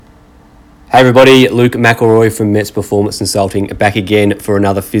Hey everybody, Luke McElroy from Mets Performance Consulting back again for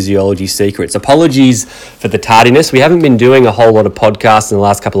another Physiology Secrets. Apologies for the tardiness. We haven't been doing a whole lot of podcasts in the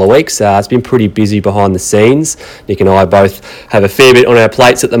last couple of weeks. It's been pretty busy behind the scenes. Nick and I both have a fair bit on our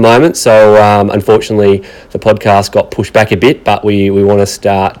plates at the moment, so unfortunately the podcast got pushed back a bit, but we want to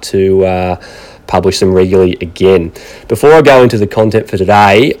start to publish them regularly again. Before I go into the content for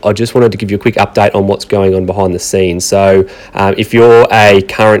today, I just wanted to give you a quick update on what's going on behind the scenes. So if you're a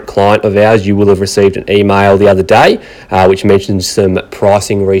current client of ours, you will have received an email the other day which mentions some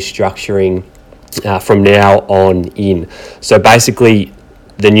pricing restructuring from now on in. So basically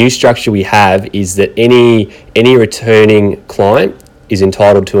the new structure we have is that any returning client is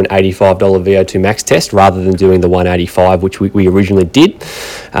entitled to an $85 VO2 max test rather than doing the $185, which we originally did.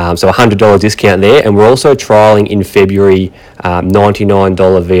 So a $100 discount there. And we're also trialling in February $99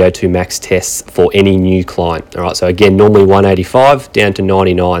 VO2 max tests for any new client. All right, so again, normally $185 down to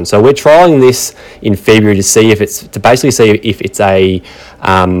 $99. So we're trialing this in February to see if it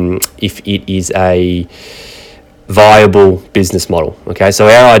is a viable business model. Okay, so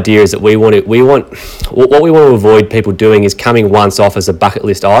our idea is that what we want to avoid people doing is coming once off as a bucket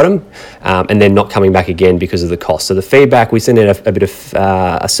list item and then not coming back again because of the cost. So the feedback, we sent out a bit of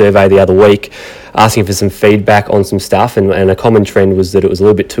a survey the other week asking for some feedback on some stuff, and a common trend was that it was a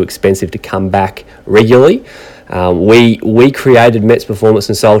little bit too expensive to come back regularly. We created Mets Performance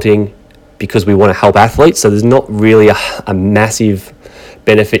Consulting because we want to help athletes, so there's not really a massive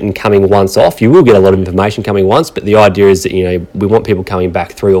benefit in coming once off. You will get a lot of information coming once, but the idea is that we want people coming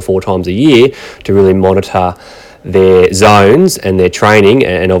back 3 or 4 times a year to really monitor their zones and their training,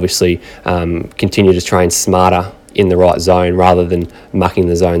 and obviously continue to train smarter in the right zone rather than mucking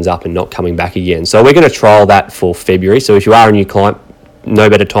the zones up and not coming back again. So we're going to trial that for February. So if you are a new client, no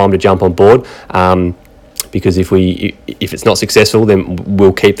better time to jump on board, because if it's not successful, then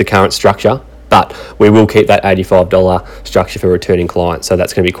we'll keep the current structure. But we will keep that $85 structure for returning clients. So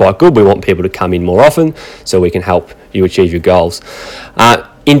that's going to be quite good. We want people to come in more often so we can help you achieve your goals.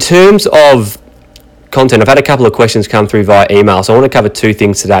 In terms of content, I've had a couple of questions come through via email. So I want to cover 2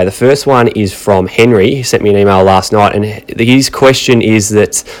 things today. The first one is from Henry. He sent me an email last night, and his question is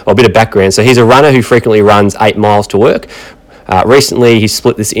that, a bit of background. So he's a runner who frequently runs 8 miles to work. Recently, he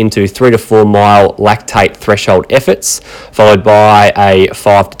split this into 3 to 4 mile lactate threshold efforts, followed by a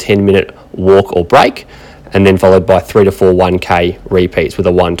 5 to 10 minute walk or break, and then followed by 3 to 4 1K repeats with a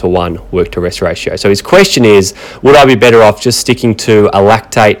 1-to-1 work to rest ratio. So his question is, would I be better off just sticking to a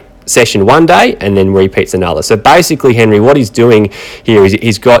lactate session one day and then repeats another? So basically, Henry, what he's doing here is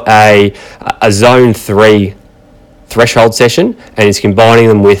he's got a zone 3 threshold session, and he's combining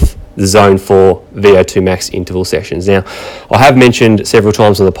them with the zone 4 VO2 max interval sessions. Now, I have mentioned several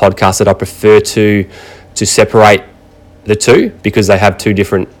times on the podcast that I prefer to separate the two because they have 2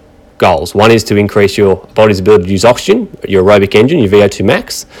 different goals. One is to increase your body's ability to use oxygen, your aerobic engine, your VO2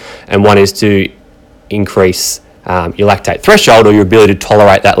 max, and one is to increase your lactate threshold, or your ability to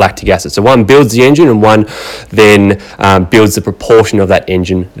tolerate that lactic acid. So one builds the engine, and one then builds the proportion of that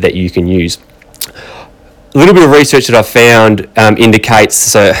engine that you can use. A little bit of research that I've found indicates,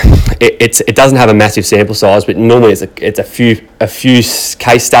 so it doesn't have a massive sample size, but normally it's a few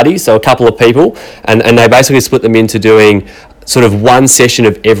case studies, so a couple of people, and they basically split them into doing sort of one session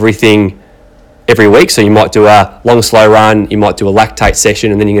of everything every week. So you might do a long slow run, you might do a lactate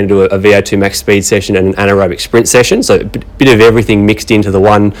session, and then you're going to do a VO2 max speed session and an anaerobic sprint session. So a bit of everything mixed into the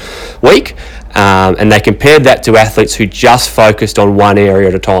one week. And they compared that to athletes who just focused on one area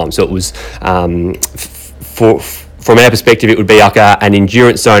at a time. So it was from our perspective, it would be like an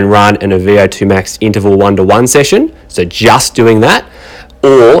endurance zone run and a VO2 max interval 1-to-1 session. So just doing that,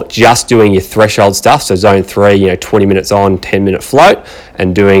 or just doing your threshold stuff. So zone 3, 20 minutes on, 10-minute float,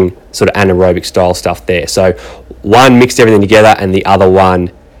 and doing sort of anaerobic style stuff there. So one mixed everything together, and the other one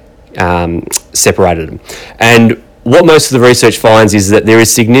separated them. And what most of the research finds is that there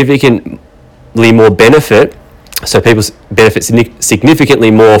is significantly more benefit. So people benefit significantly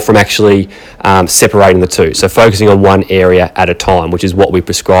more from actually separating the two. So focusing on one area at a time, which is what we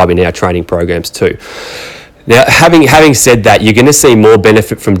prescribe in our training programs too. Now, having said that, you're going to see more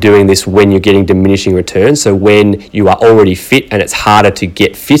benefit from doing this when you're getting diminishing returns. So when you are already fit and it's harder to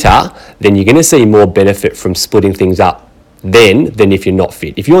get fitter, then you're going to see more benefit from splitting things up than if you're not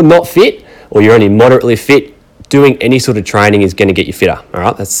fit. If you're not fit, or you're only moderately fit, doing any sort of training is going to get you fitter. All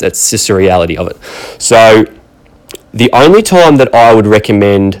right, that's just the reality of it. So the only time that I would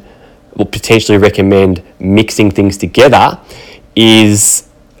recommend, or potentially recommend, mixing things together is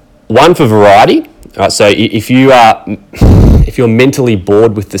one for variety. All right, so if you're mentally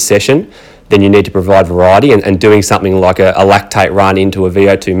bored with the session, then you need to provide variety, and doing something like a lactate run into a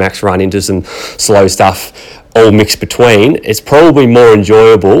VO2 max run into some slow stuff all mixed between, it's probably more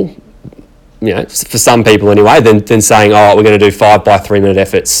enjoyable, for some people anyway, than saying, oh, we're going to do 5 by 3 minute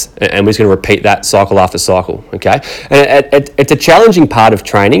efforts and we're just going to repeat that cycle after cycle, okay? And it's a challenging part of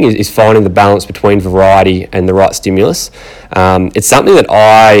training is finding the balance between variety and the right stimulus. It's something that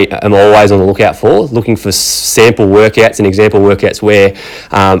I am always on the lookout for, looking for sample workouts and example workouts where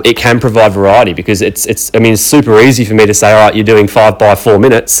it can provide variety, because it's super easy for me to say, all right, you're doing 5 by 4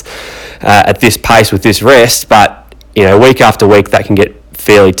 minutes at this pace with this rest, but week after week that can get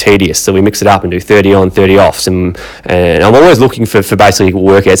fairly tedious, so we mix it up and do 30 on, 30 offs, and I'm always looking for basically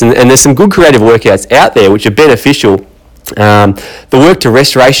workouts, and there's some good creative workouts out there which are beneficial. The work to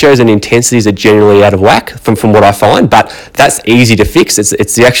rest ratios and intensities are generally out of whack from what I find, but that's easy to fix.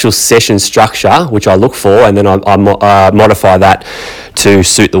 It's the actual session structure which I look for, and then I modify that to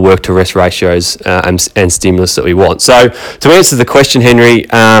suit the work to rest ratios and stimulus that we want. So to answer the question, Henry,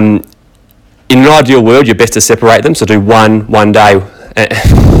 in an ideal world, you're best to separate them, so do one day.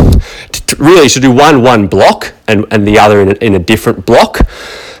 Really, you should do one block and the other in a different block.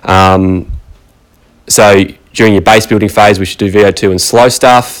 So during your base building phase, we should do VO2 and slow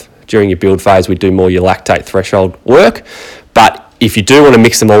stuff. During your build phase, we do more your lactate threshold work. But if you do want to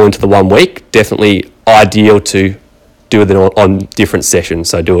mix them all into the 1 week, definitely ideal to do it on different sessions.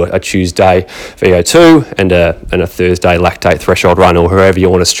 So do a Tuesday VO2 and a Thursday lactate threshold run, or however you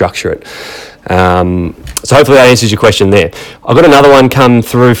want to structure it. So hopefully that answers your question there. I've got another one come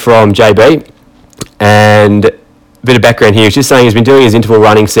through from JB, and a bit of background here. He's just saying he's been doing his interval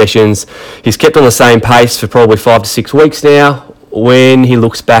running sessions. He's kept on the same pace for probably 5 to 6 weeks now. When he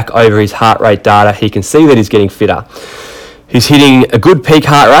looks back over his heart rate data, he can see that he's getting fitter. He's hitting a good peak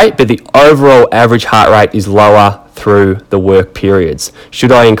heart rate, but the overall average heart rate is lower through the work periods.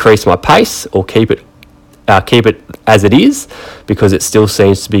 Should I increase my pace or keep it as it is, because it still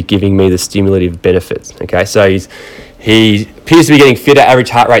seems to be giving me the stimulative benefits? Okay, so he appears to be getting fitter. Average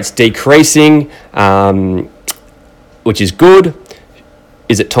heart rate's decreasing, which is good.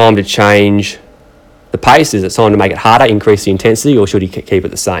 Is it time to change the pace? Is it time to make it harder, increase the intensity, or should he keep it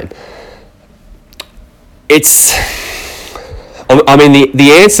the same? The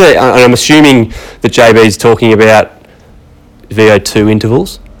answer, and I'm assuming that JB is talking about VO2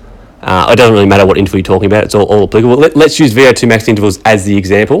 intervals. It doesn't really matter what interval you're talking about, it's all applicable. Let's use VO2 max intervals as the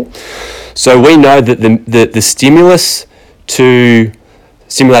example. So we know that the stimulus to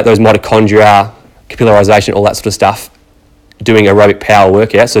stimulate those mitochondria, capillarization, all that sort of stuff, doing aerobic power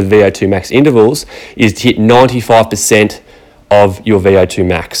workout, so VO2 max intervals, is to hit 95% of your VO2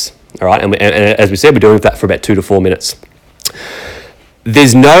 max. All right, and as we said, we're doing that for about 2 to 4 minutes.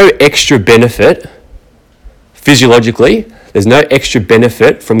 There's no extra benefit physiologically. There's no extra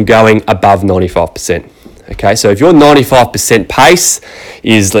benefit from going above 95%. Okay, so if your 95% pace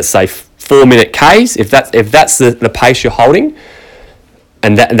is, let's say, 4 minute Ks, if that's the pace you're holding,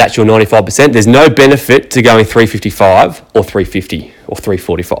 and that's your 95%, there's no benefit to going 355 or 350 or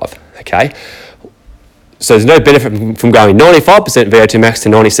 345. Okay, so there's no benefit from going 95% VO2 max to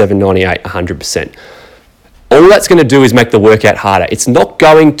 97, 98, 100%. All that's going to do is make the workout harder. It's not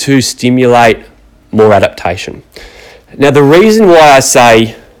going to stimulate more adaptation. Now, the reason why I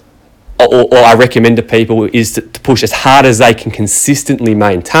say, or I recommend to people, is to push as hard as they can consistently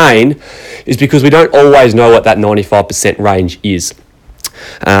maintain, is because we don't always know what that 95% range is.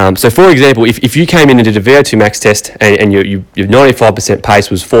 So, for example, if you came in and did a VO2 max test and your 95% pace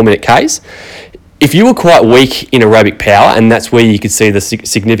was 4 minute Ks, if you were quite weak in aerobic power, and that's where you could see the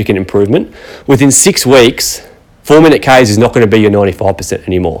significant improvement, within 6 weeks, 4 minute Ks is not going to be your 95%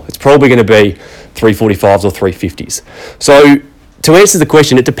 anymore. It's probably going to be 345s or 350s. So to answer the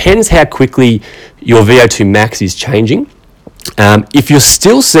question, it depends how quickly your VO2 max is changing. If you're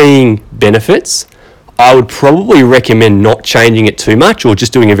still seeing benefits, I would probably recommend not changing it too much, or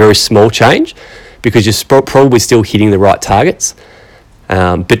just doing a very small change, because you're probably still hitting the right targets.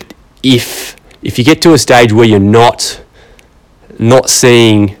 But if you get to a stage where you're not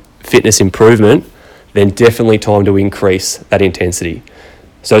seeing fitness improvement, then definitely time to increase that intensity.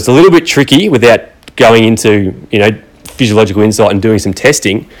 So it's a little bit tricky without going into physiological insight and doing some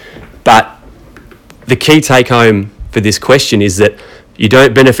testing, but the key take home for this question is that you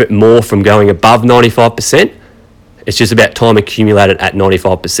don't benefit more from going above 95%. It's just about time accumulated at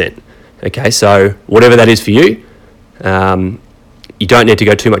 95%. Okay, so whatever that is for you, you don't need to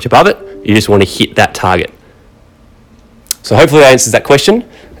go too much above it. You just want to hit that target. So hopefully that answers that question.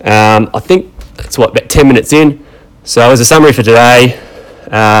 I think it's about 10 minutes in. So as a summary for today,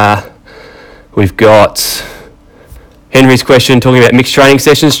 we've got Henry's question talking about mixed training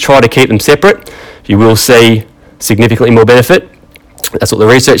sessions, try to keep them separate. You will see significantly more benefit. That's what the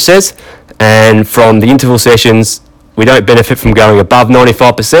research says. And from the interval sessions, we don't benefit from going above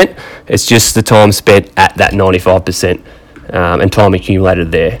 95%. It's just the time spent at that 95% and time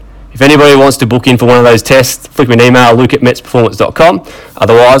accumulated there. If anybody wants to book in for one of those tests, flick me an email, luke@metsperformance.com.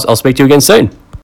 Otherwise, I'll speak to you again soon.